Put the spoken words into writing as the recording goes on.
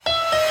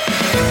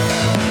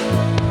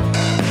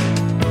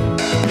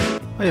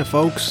Hiya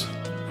folks,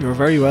 you're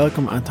very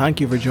welcome and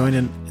thank you for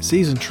joining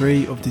Season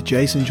 3 of the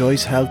Jason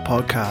Joyce Health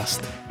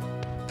Podcast.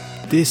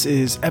 This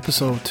is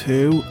episode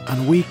 2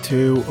 and week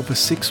 2 of a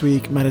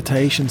 6-week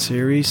meditation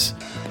series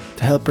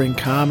to help bring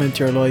calm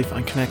into your life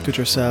and connect with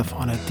yourself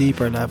on a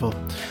deeper level.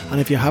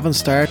 And if you haven't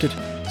started,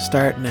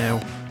 start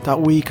now.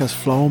 That week has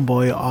flown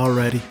by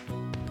already.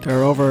 There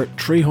are over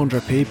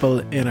 300 people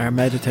in our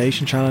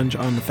meditation challenge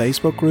on the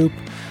Facebook group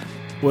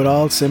with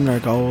all similar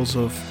goals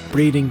of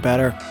breathing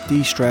better,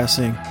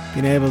 de-stressing,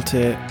 being able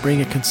to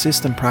bring a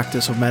consistent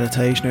practice of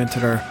meditation into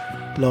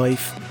their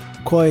life,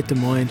 quiet the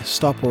mind,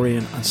 stop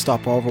worrying and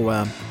stop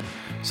overwhelm.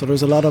 So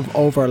there's a lot of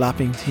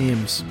overlapping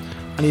themes.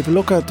 And if you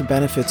look at the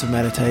benefits of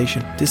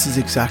meditation, this is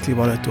exactly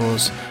what it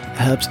does. It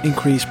helps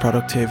increase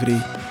productivity,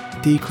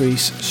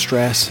 decrease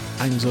stress,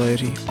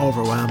 anxiety,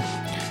 overwhelm.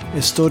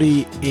 A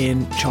study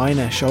in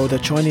China showed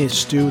that Chinese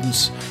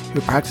students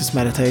who practice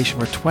meditation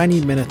for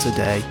 20 minutes a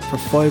day for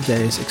 5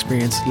 days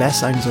experienced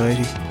less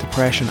anxiety,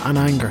 depression and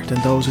anger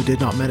than those who did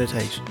not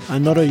meditate.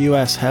 Another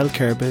US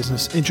healthcare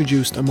business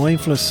introduced a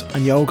mindfulness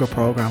and yoga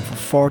program for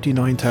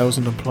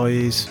 49,000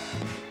 employees.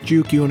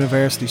 Duke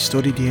University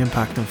studied the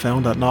impact and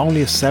found that not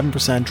only a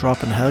 7%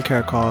 drop in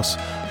healthcare costs,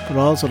 but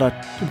also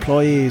that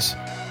employees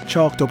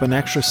chalked up an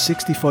extra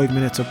 65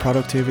 minutes of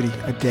productivity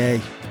a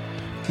day.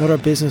 Another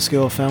business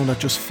school found that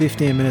just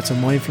 15 minutes of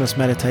mindfulness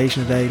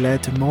meditation a day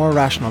led to more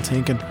rational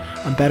thinking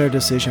and better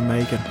decision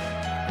making.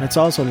 And it's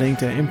also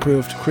linked to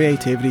improved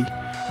creativity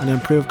and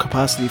improved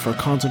capacity for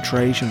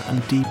concentration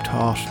and deep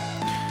thought.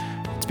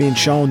 It's been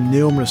shown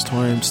numerous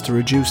times to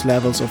reduce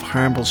levels of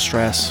harmful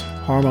stress,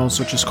 hormones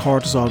such as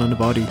cortisol in the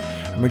body,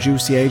 and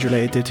reduce the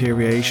age-related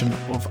deterioration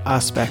of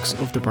aspects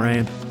of the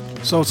brain.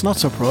 So it's not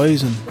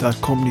surprising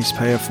that companies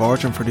pay a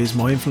fortune for these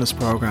mindfulness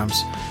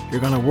programs. You're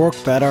going to work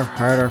better,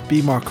 harder,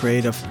 be more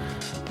creative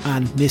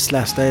and miss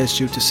less days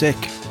due to sick.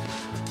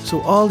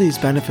 So all these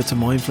benefits of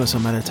mindfulness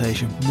and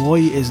meditation, why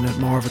isn't it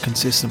more of a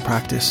consistent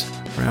practice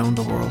around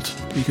the world?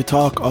 We could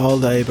talk all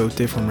day about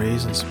different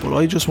reasons, but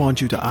I just want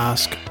you to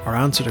ask or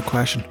answer the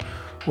question,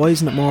 why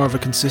isn't it more of a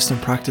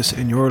consistent practice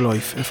in your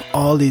life if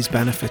all these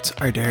benefits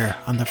are there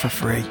and they're for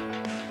free?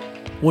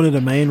 One of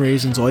the main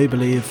reasons I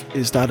believe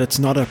is that it's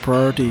not a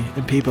priority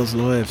in people's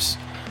lives.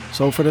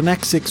 So for the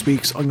next 6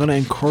 weeks, I'm going to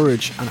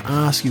encourage and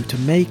ask you to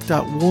make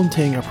that one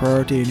thing a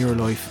priority in your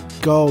life.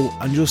 Go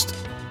and just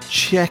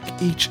check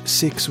each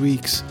 6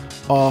 weeks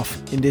off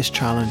in this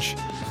challenge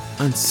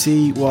and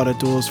see what it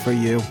does for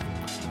you.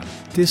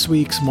 This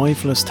week's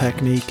mindfulness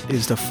technique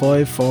is the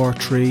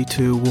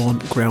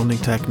 5-4-3-2-1 grounding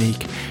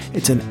technique.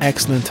 It's an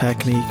excellent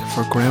technique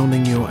for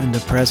grounding you in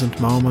the present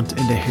moment,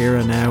 in the here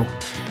and now,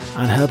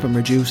 and helping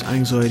reduce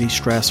anxiety,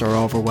 stress or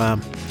overwhelm.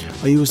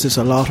 I used this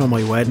a lot on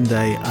my wedding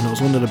day and it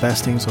was one of the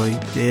best things I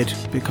did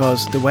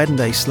because the wedding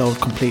day slowed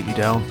completely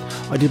down.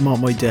 I didn't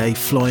want my day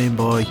flying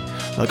by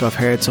like I've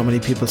heard so many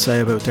people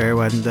say about their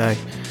wedding day.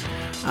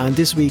 And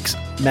this week's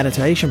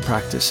meditation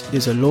practice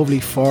is a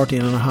lovely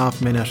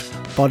 14.5-minute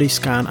body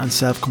scan and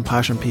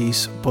self-compassion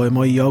piece by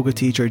my yoga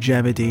teacher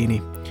Gemma Dini.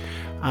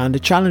 And the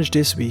challenge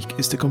this week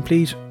is to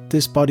complete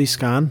this body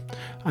scan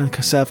and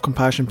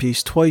self-compassion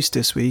piece twice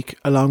this week,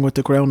 along with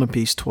the grounding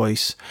piece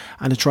twice,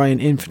 and to try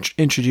and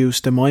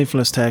introduce the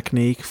mindfulness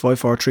technique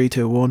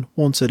 5-4-3-2-1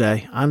 once a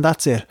day, and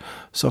that's it.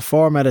 So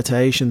 4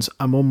 meditations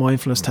and 1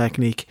 mindfulness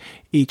technique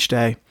each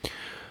day.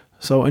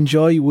 So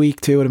enjoy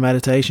week 2 of the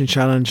meditation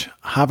challenge.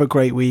 Have a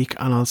great week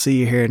and I'll see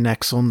you here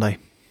next Sunday.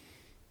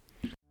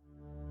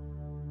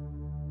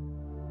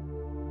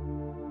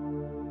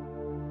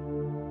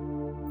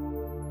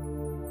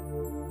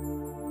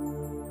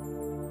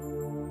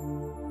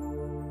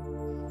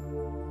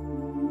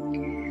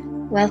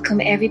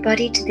 Welcome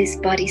everybody to this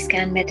body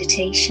scan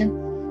meditation.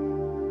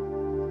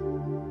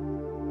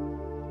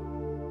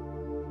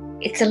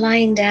 It's a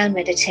lying down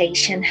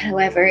meditation,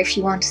 however, if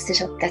you want to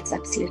sit up, that's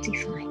absolutely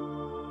fine.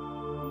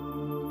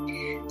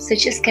 So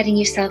just getting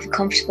yourself a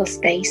comfortable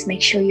space,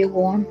 make sure you're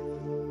warm.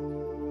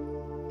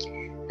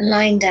 And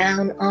lying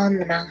down on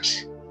the mat.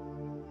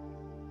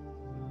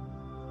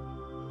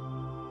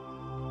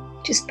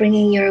 Just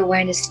bringing your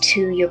awareness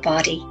to your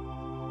body,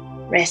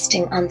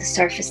 resting on the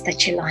surface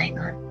that you're lying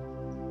on.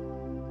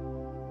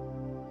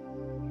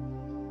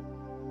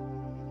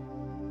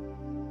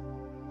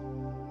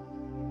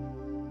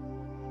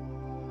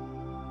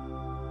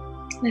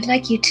 I'd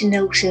like you to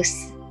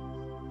notice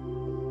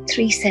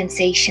 3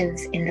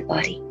 sensations in the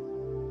body.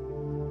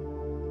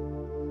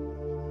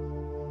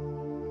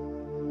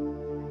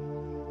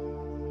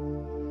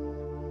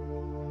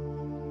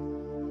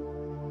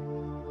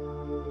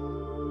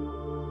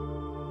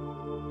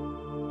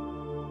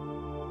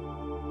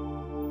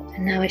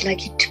 And now I'd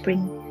like you to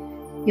bring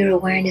your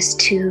awareness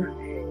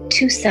to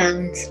 2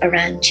 sounds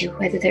around you,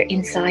 whether they're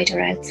inside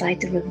or outside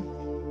the room.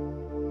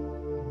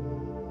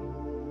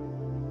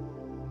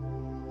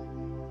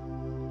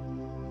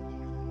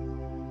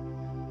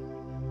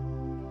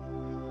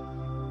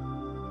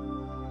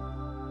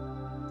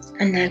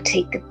 And now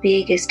take the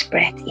biggest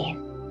breath in.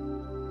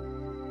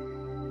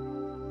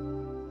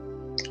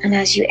 And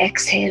as you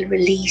exhale,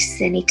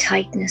 release any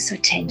tightness or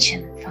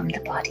tension from the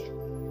body.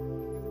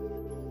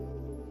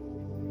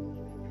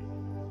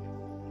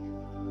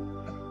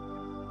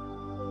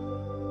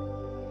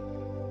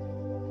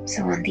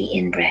 So on the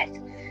in-breath,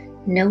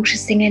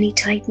 noticing any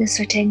tightness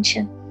or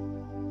tension.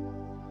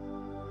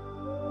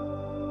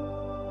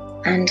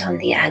 And on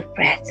the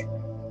out-breath,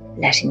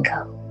 letting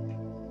go.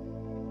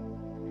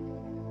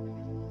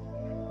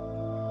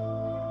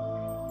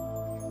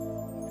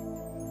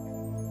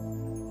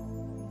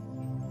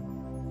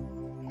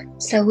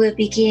 So we'll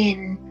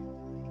begin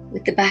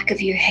with the back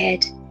of your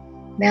head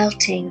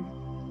melting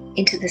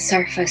into the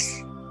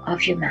surface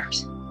of your mat.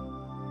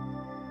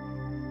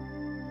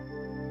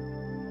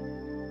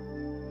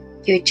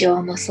 Your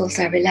jaw muscles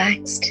are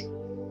relaxed,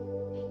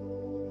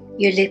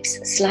 your lips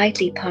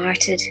slightly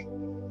parted,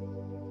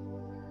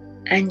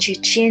 and your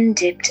chin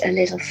dipped a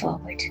little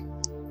forward.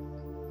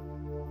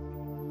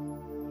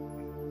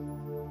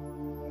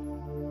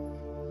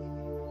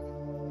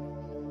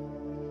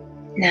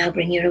 Now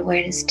bring your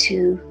awareness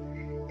to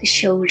the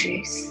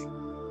shoulders.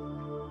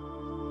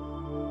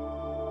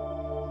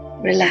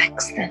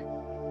 Relax them.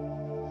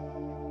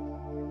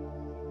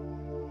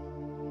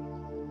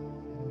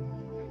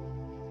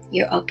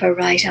 Your upper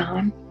right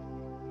arm,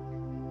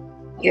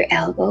 your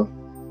elbow,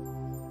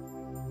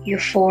 your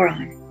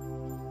forearm,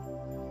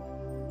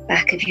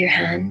 back of your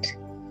hand,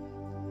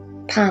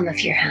 palm of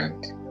your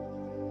hand,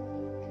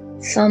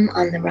 thumb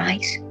on the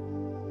right,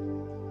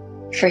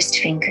 first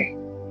finger,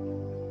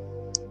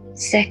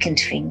 second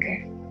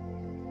finger,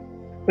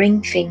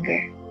 ring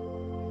finger,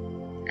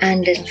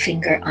 and little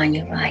finger on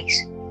your right,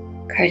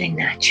 curling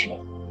naturally.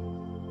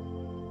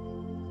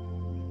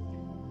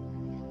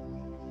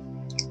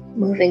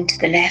 Moving to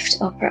the left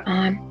upper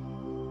arm,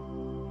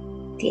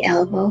 the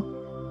elbow,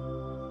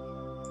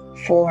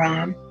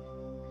 forearm,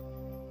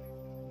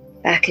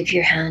 back of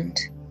your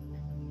hand,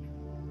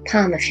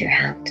 palm of your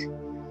hand,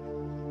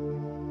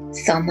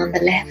 thumb on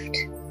the left,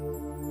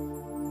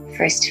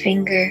 first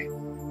finger,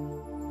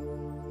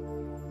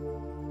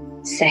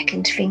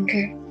 second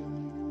finger,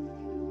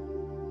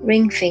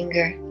 ring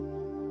finger,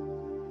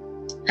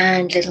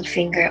 and little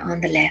finger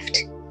on the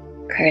left,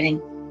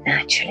 curling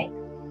naturally.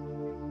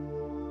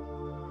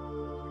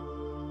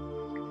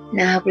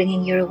 Now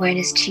bringing your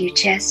awareness to your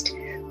chest,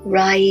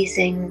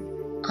 rising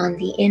on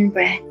the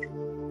in-breath,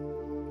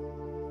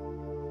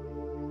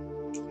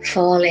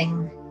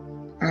 falling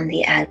on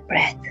the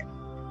out-breath.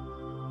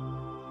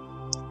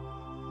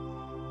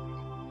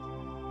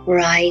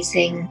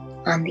 Rising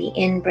on the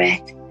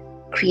in-breath,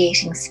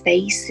 creating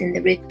space in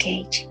the rib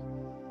cage.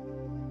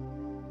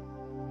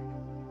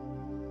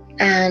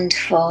 And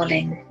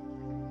falling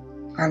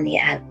on the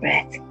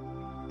out-breath,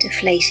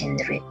 deflating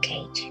the rib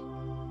cage.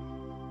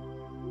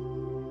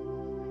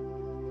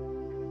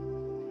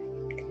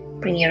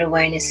 Bring your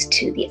awareness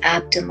to the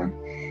abdomen,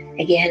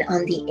 again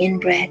on the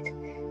in-breath,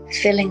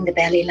 filling the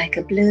belly like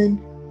a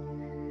balloon.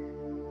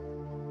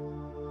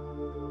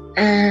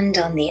 And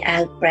on the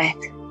out-breath,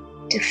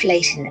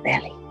 deflating the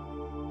belly.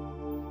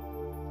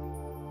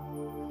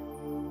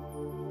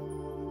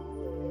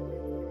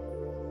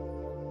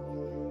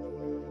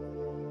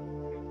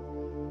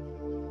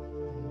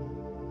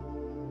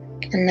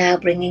 And now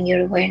bringing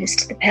your awareness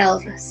to the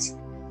pelvis,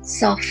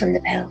 soften the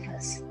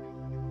pelvis.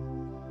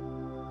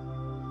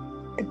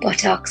 The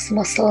buttocks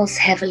muscles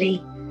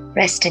heavily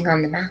resting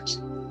on the mat.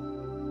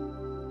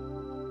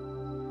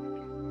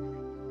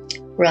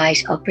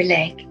 Right upper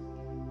leg,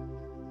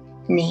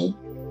 knee,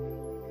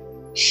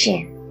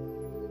 shin,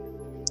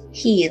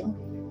 heel,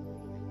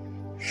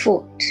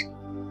 foot,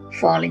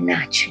 falling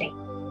naturally.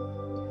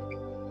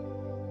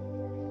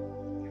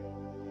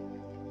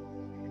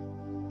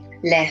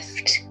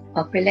 Left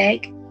upper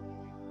leg,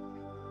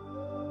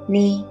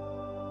 knee,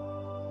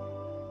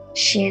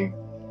 shin,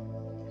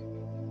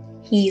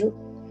 heel,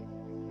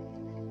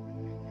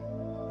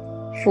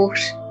 foot,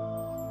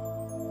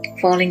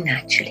 falling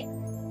naturally.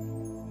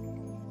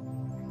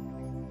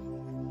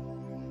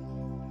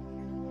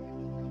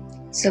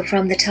 So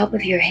from the top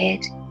of your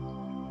head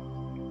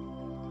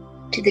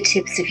to the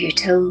tips of your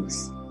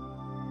toes,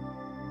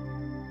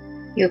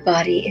 your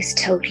body is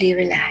totally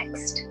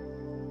relaxed,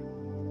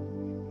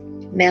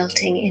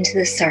 melting into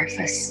the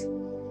surface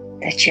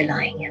that you're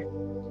lying in.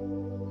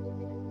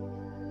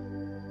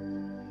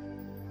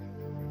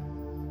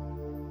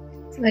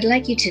 So I'd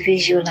like you to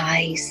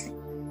visualize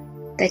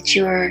that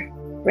you're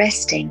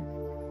resting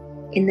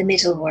in the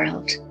middle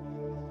world.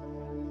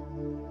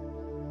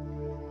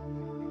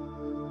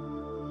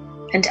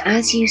 And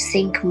as you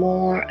sink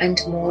more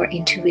and more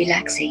into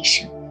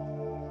relaxation,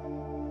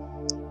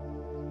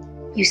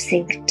 you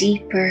sink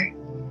deeper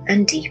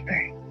and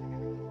deeper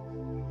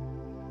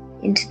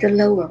into the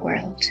lower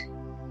world,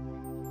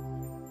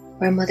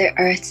 where Mother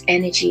Earth's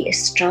energy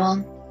is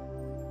strong.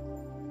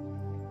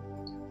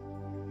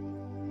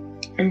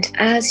 And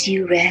as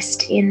you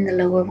rest in the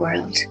lower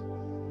world,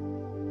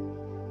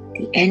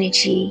 the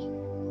energy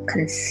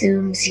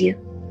consumes you,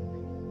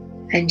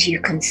 and you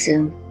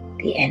consume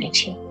the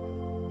energy.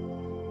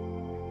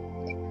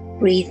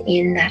 Breathe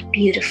in that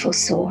beautiful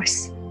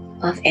source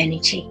of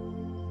energy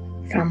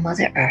from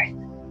Mother Earth.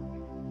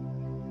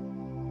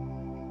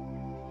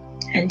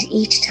 And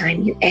each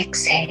time you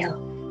exhale,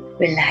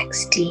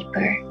 relax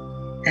deeper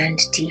and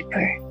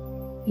deeper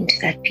into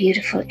that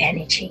beautiful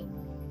energy.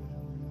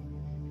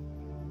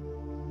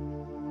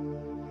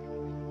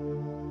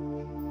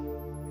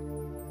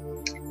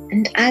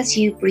 And as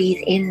you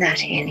breathe in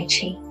that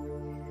energy,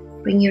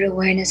 bring your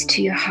awareness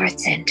to your heart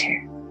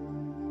center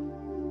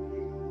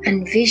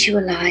and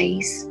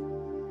visualize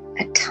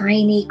a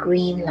tiny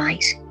green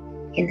light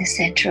in the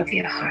center of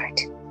your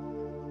heart.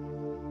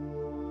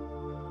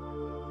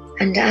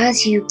 And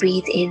as you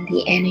breathe in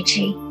the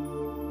energy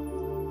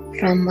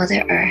from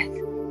Mother Earth,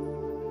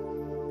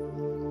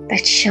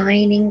 that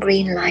shining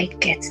green light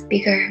gets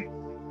bigger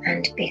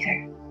and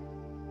bigger.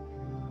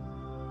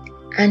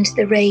 And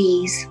the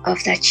rays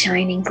of that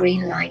shining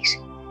green light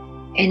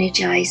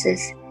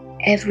energizes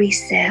every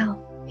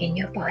cell in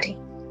your body.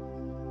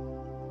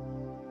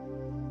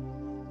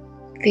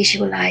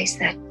 Visualize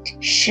that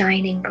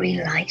shining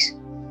green light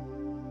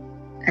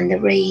and the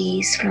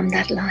rays from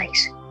that light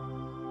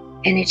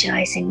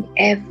energizing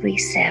every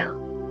cell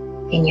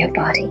in your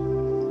body.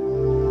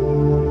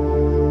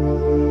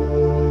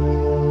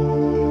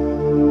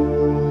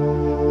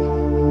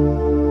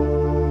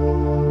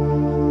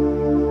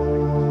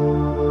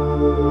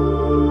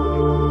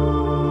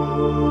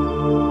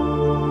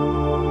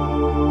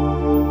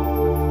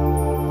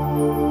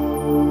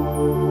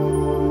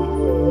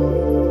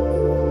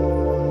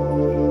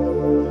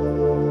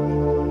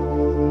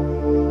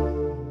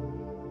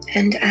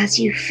 And as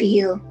you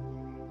feel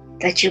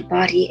that your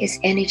body is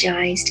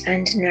energized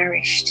and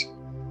nourished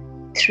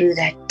through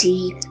that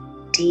deep,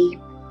 deep,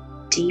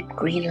 deep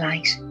green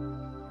light,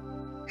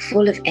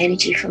 full of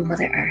energy from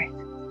Mother Earth,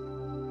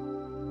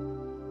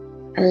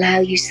 allow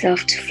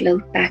yourself to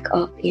float back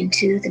up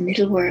into the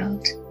middle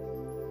world,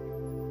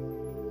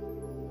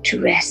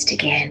 to rest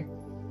again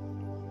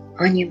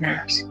on your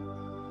mat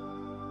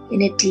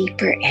in a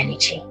deeper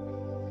energy,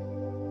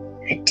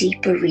 a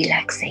deeper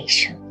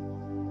relaxation,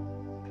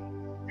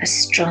 a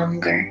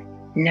stronger,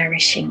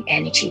 nourishing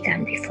energy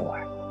than before.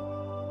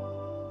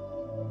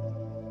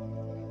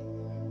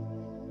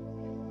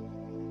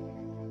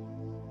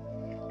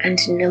 And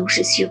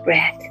notice your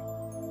breath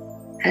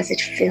as it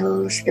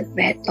fills the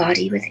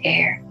body with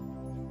air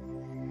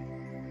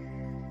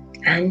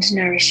and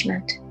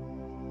nourishment.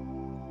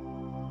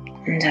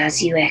 And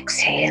as you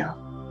exhale,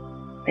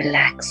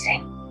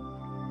 relaxing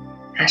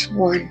at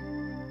one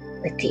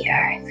with the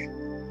earth.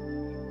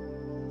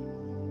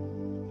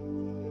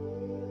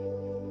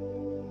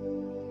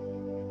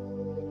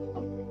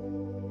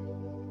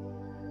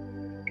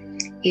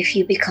 If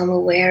you become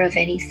aware of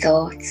any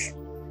thoughts,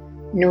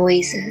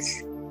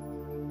 noises,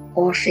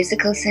 or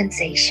physical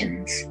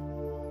sensations,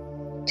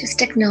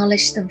 just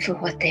acknowledge them for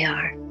what they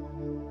are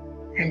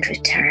and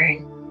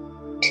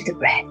return to the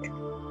breath,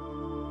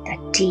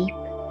 that deep,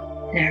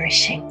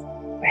 nourishing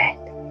breath.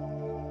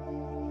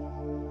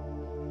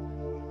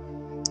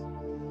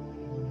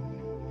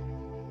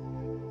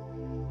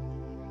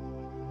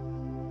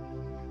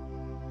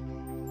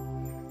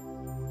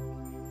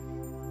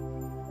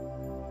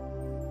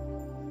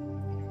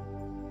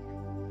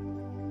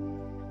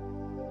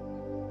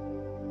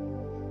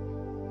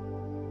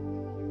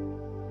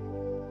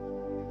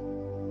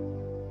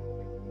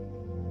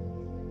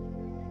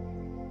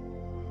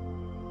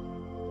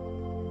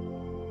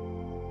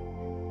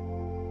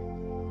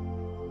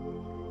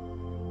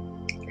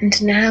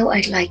 And now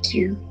I'd like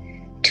you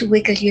to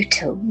wiggle your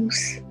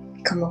toes,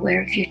 become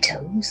aware of your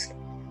toes.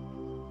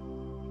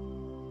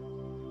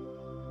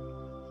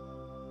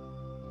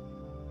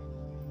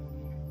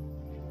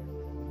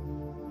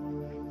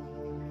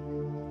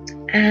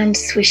 And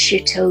swish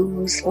your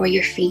toes or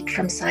your feet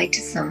from side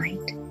to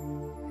side,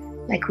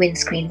 like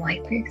windscreen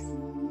wipers.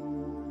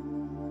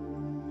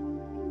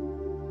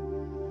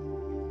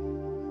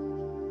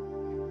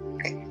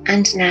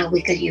 And now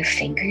wiggle your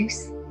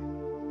fingers.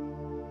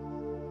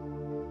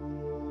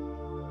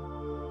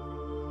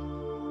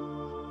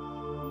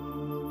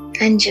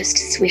 And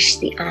just swish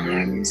the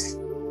arms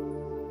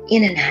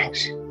in and out.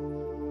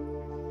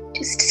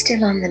 Just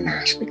still on the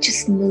mat, but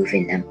just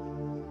moving them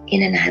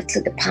in and out so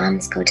the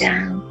palms go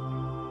down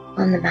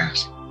on the mat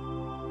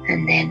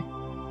and then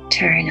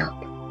turn up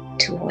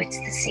towards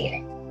the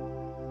ceiling.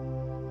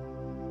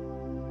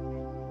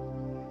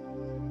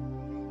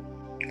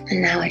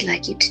 And now I'd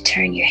like you to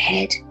turn your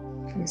head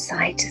from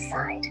side to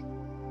side.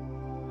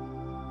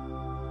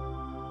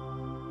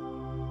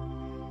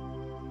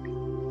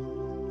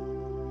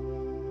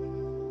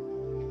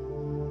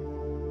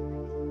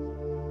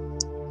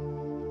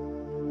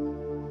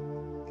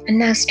 And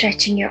now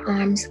stretching your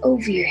arms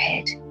over your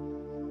head,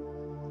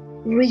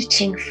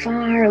 reaching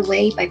far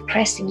away by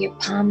pressing your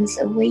palms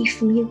away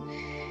from you,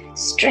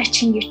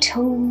 stretching your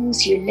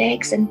toes, your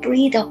legs, and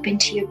breathe up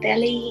into your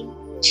belly,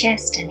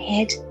 chest and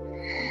head.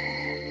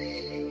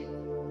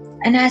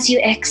 And as you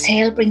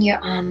exhale, bring your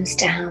arms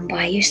down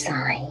by your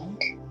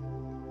side.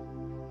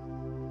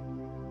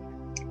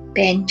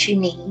 Bend your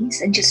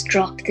knees and just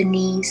drop the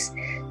knees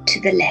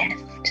to the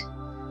left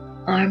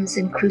arms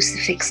in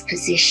crucifix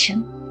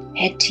position,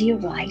 head to your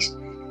right,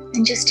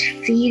 and just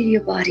feel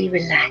your body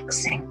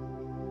relaxing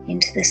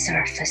into the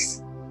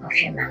surface of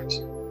your mat.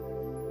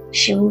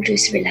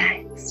 Shoulders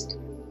relaxed,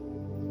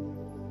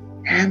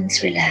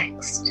 hands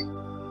relaxed,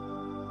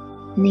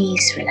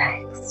 knees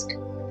relaxed.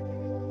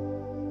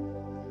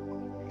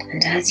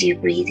 And as you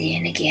breathe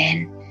in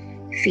again,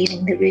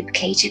 feeling the rib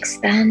cage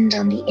expand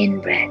on the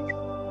in-breath,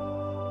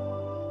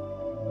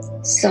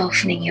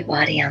 softening your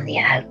body on the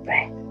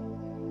out-breath.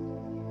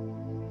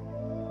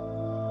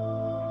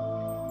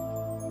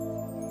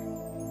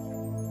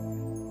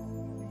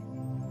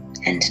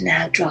 And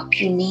now drop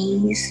your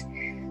knees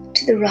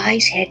to the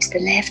right, head to the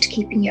left,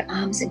 keeping your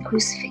arms in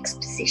crucifix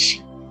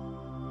position.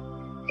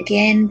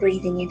 Again,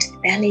 breathing into the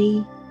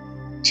belly,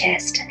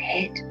 chest and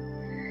head.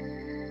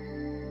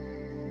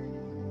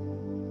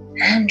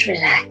 And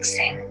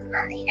relaxing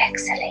on the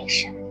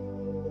exhalation.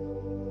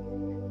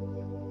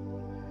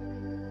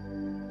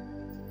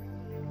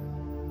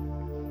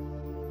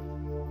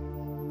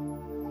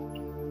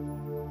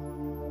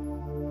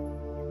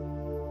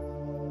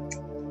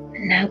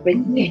 And now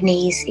bringing your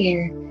knees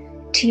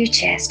in to your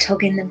chest,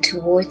 hugging them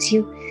towards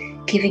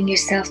you, giving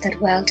yourself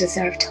that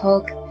well-deserved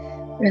hug,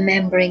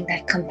 remembering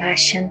that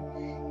compassion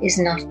is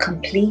not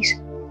complete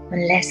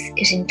unless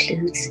it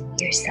includes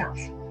yourself.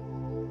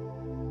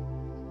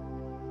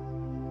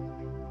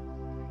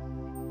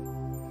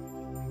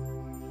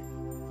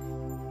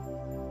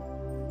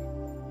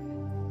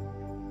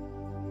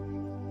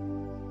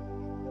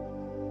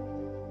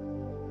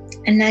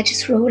 And now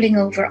just rolling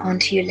over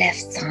onto your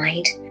left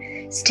side,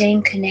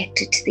 staying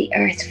connected to the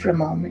earth for a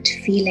moment,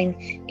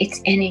 feeling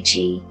its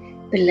energy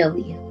below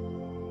you,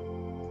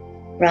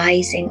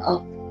 rising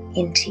up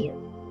into you.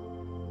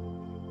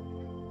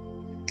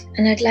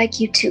 And I'd like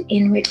you to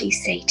inwardly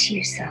say to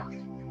yourself,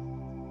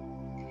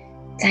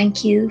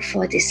 thank you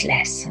for this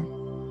lesson.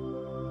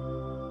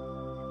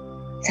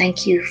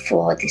 Thank you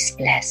for this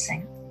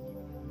blessing.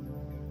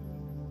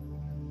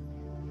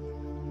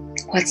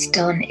 What's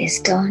done is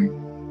done.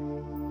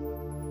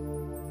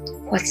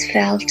 What's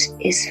felt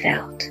is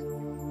felt.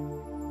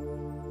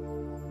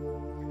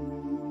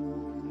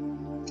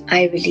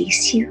 I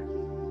release you,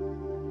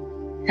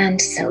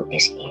 and so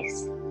it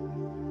is.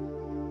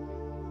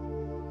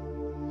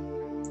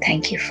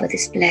 Thank you for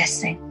this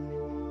blessing.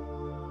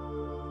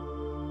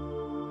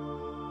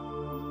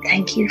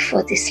 Thank you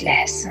for this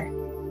lesson.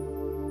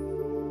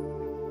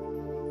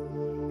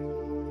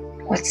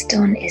 What's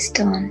done is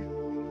done.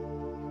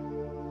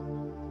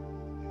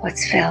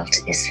 What's felt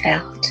is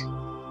felt.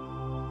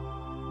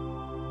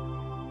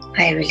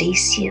 I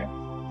release you,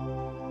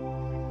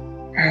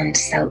 and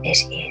so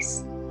it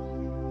is.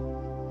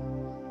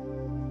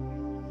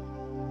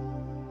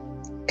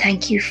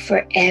 Thank you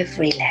for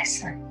every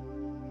lesson.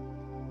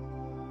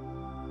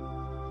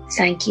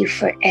 Thank you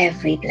for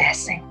every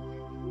blessing.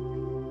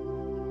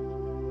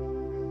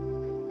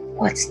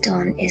 What's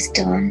done is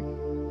done.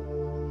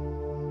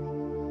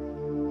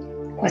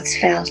 What's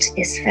felt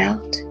is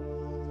felt.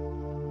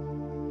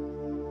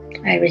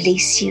 I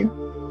release you,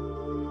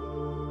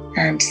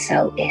 and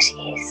so it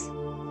is.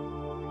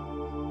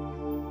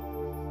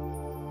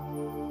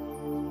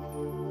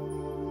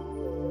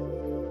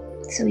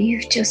 So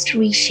you've just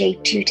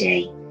reshaped your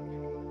day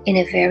in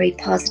a very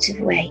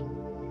positive way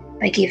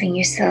by giving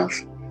yourself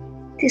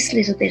this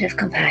little bit of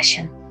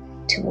compassion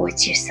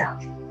towards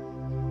yourself.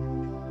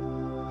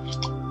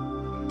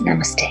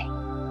 Namaste.